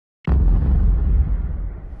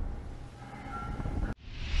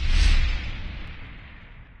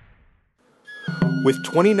With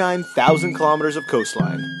 29,000 kilometers of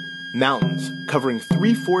coastline, mountains covering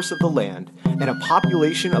 3/4 of the land, and a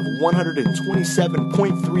population of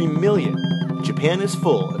 127.3 million, Japan is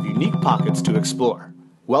full of unique pockets to explore.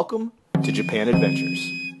 Welcome to Japan Adventures.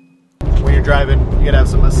 When you're driving, you gotta have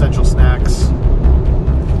some essential snacks. It's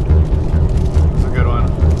a good one.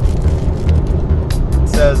 It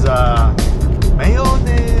says,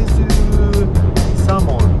 mayonnaise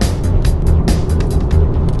salmon.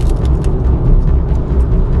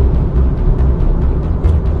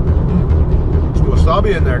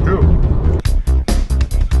 Wasabi in there too.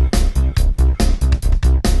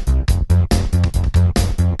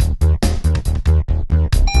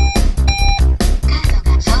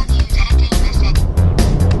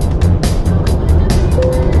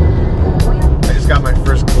 I just got my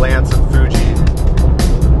first glance of Fuji.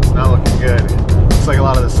 It's not looking good. Looks like a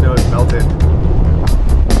lot of the snow has melted.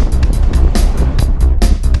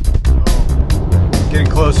 Oh. Getting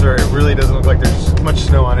closer, it really doesn't look like there's much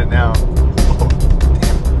snow on it now.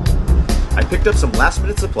 I picked up some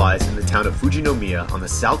last-minute supplies in the town of Fujinomiya on the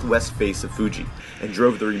southwest face of Fuji and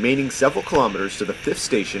drove the remaining several kilometers to the 5th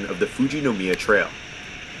station of the Fujinomiya Trail.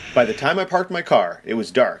 By the time I parked my car, it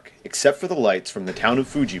was dark, except for the lights from the town of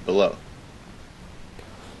Fuji below.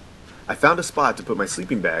 I found a spot to put my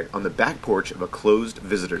sleeping bag on the back porch of a closed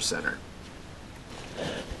visitor center.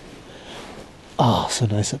 Oh, so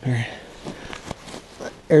nice up here. The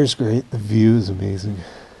air's great, the view is amazing.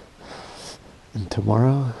 And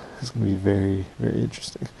tomorrow is going to be very, very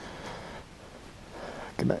interesting.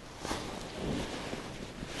 Good night.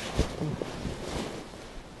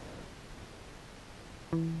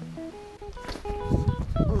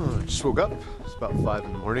 Oh, just woke up. It's about 5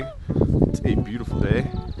 in the morning. It's a beautiful day.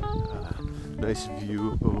 Nice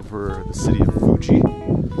view over the city of Fuji.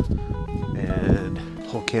 And the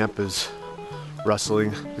whole camp is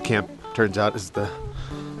rustling. The camp, turns out, is the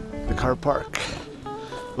car park.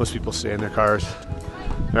 Most people stay in their cars.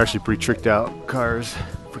 They're actually pretty tricked out cars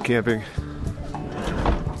for camping.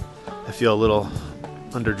 I feel a little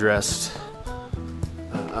underdressed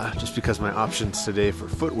just because my options today for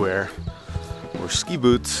footwear were ski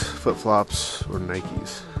boots, flip-flops, or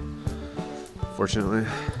Nikes. Fortunately.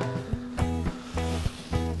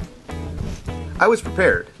 I was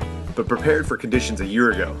prepared, but prepared for conditions a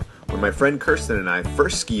year ago when my friend Kirsten and I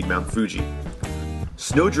first skied Mount Fuji.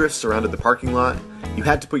 Snow drifts surrounded the parking lot. You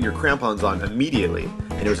had to put your crampons on immediately,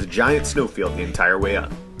 and it was a giant snowfield the entire way up.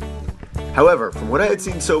 However, from what I had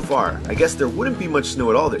seen so far, I guess there wouldn't be much snow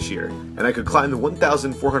at all this year, and I could climb the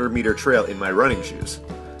 1,400 meter trail in my running shoes.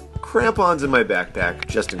 Crampons in my backpack,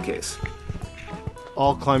 just in case.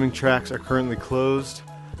 All climbing tracks are currently closed.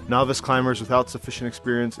 Novice climbers without sufficient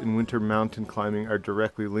experience in winter mountain climbing are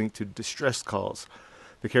directly linked to distress calls.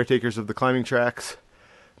 The caretakers of the climbing tracks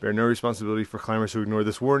bear no responsibility for climbers who ignore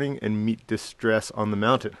this warning and meet distress on the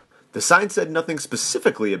mountain. The sign said nothing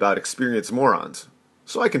specifically about experienced morons,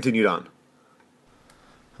 so I continued on.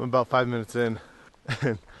 I'm about 5 minutes in,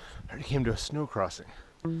 and I already came to a snow crossing.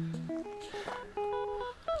 Come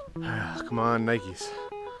on, Nikes.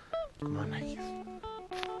 Come on, Nikes.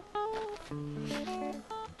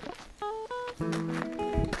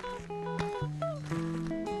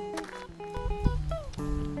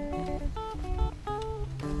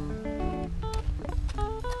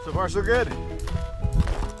 So far, so good.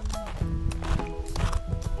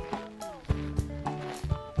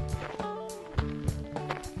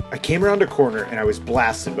 I came around a corner and I was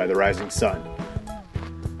blasted by the rising sun.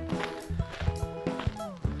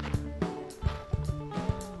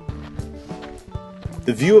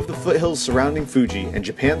 The view of the foothills surrounding Fuji and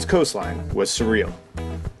Japan's coastline was surreal.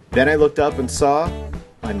 Then I looked up and saw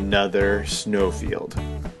another snowfield.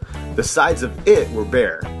 The sides of it were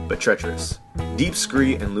bare, but treacherous. Deep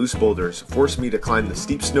scree and loose boulders forced me to climb the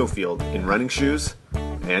steep snowfield in running shoes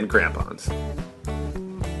and crampons.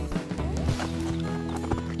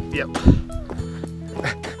 Yep.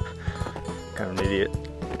 Kind of an idiot.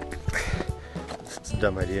 It's a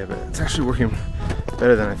dumb idea, but it's actually working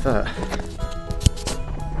better than I thought.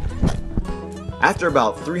 After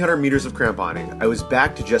about 300 meters of cramponing, I was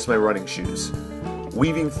back to just my running shoes,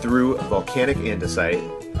 weaving through volcanic andesite,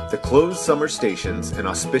 the closed summer stations, and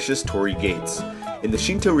auspicious torii gates. In the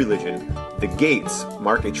Shinto religion, the gates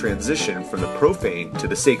mark a transition from the profane to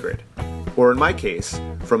the sacred, or in my case,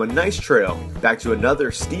 from a nice trail back to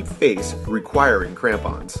another steep face requiring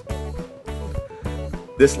crampons.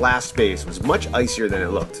 This last face was much icier than it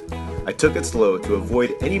looked. I took it slow to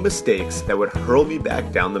avoid any mistakes that would hurl me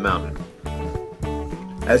back down the mountain.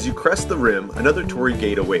 As you crest the rim, another torii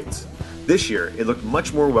gate awaits. This year, it looked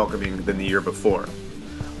much more welcoming than the year before.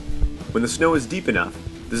 When the snow is deep enough,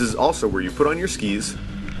 This is also where you put on your skis,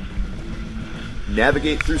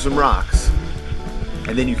 navigate through some rocks,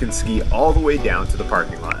 and then you can ski all the way down to the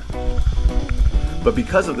parking lot. But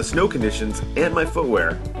because of the snow conditions and my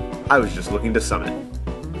footwear, I was just looking to summit.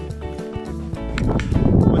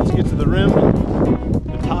 Once you get to the rim,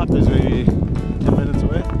 the top is maybe 10 minutes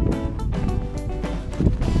away.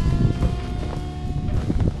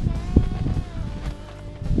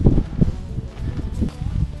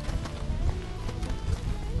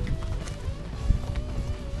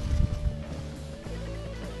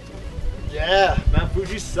 Yeah, Mount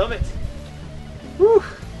Fuji summit. Whew.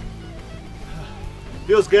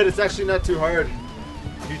 Feels good. It's actually not too hard.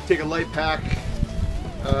 You take a light pack.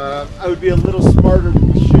 I would be a little smarter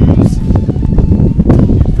with the shoes. If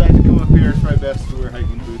you decide to come up here, it's probably best to wear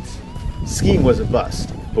hiking boots. Skiing was a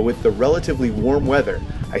bust, but with the relatively warm weather,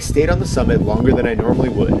 I stayed on the summit longer than I normally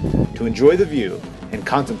would to enjoy the view and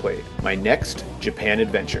contemplate my next Japan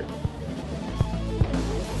adventure.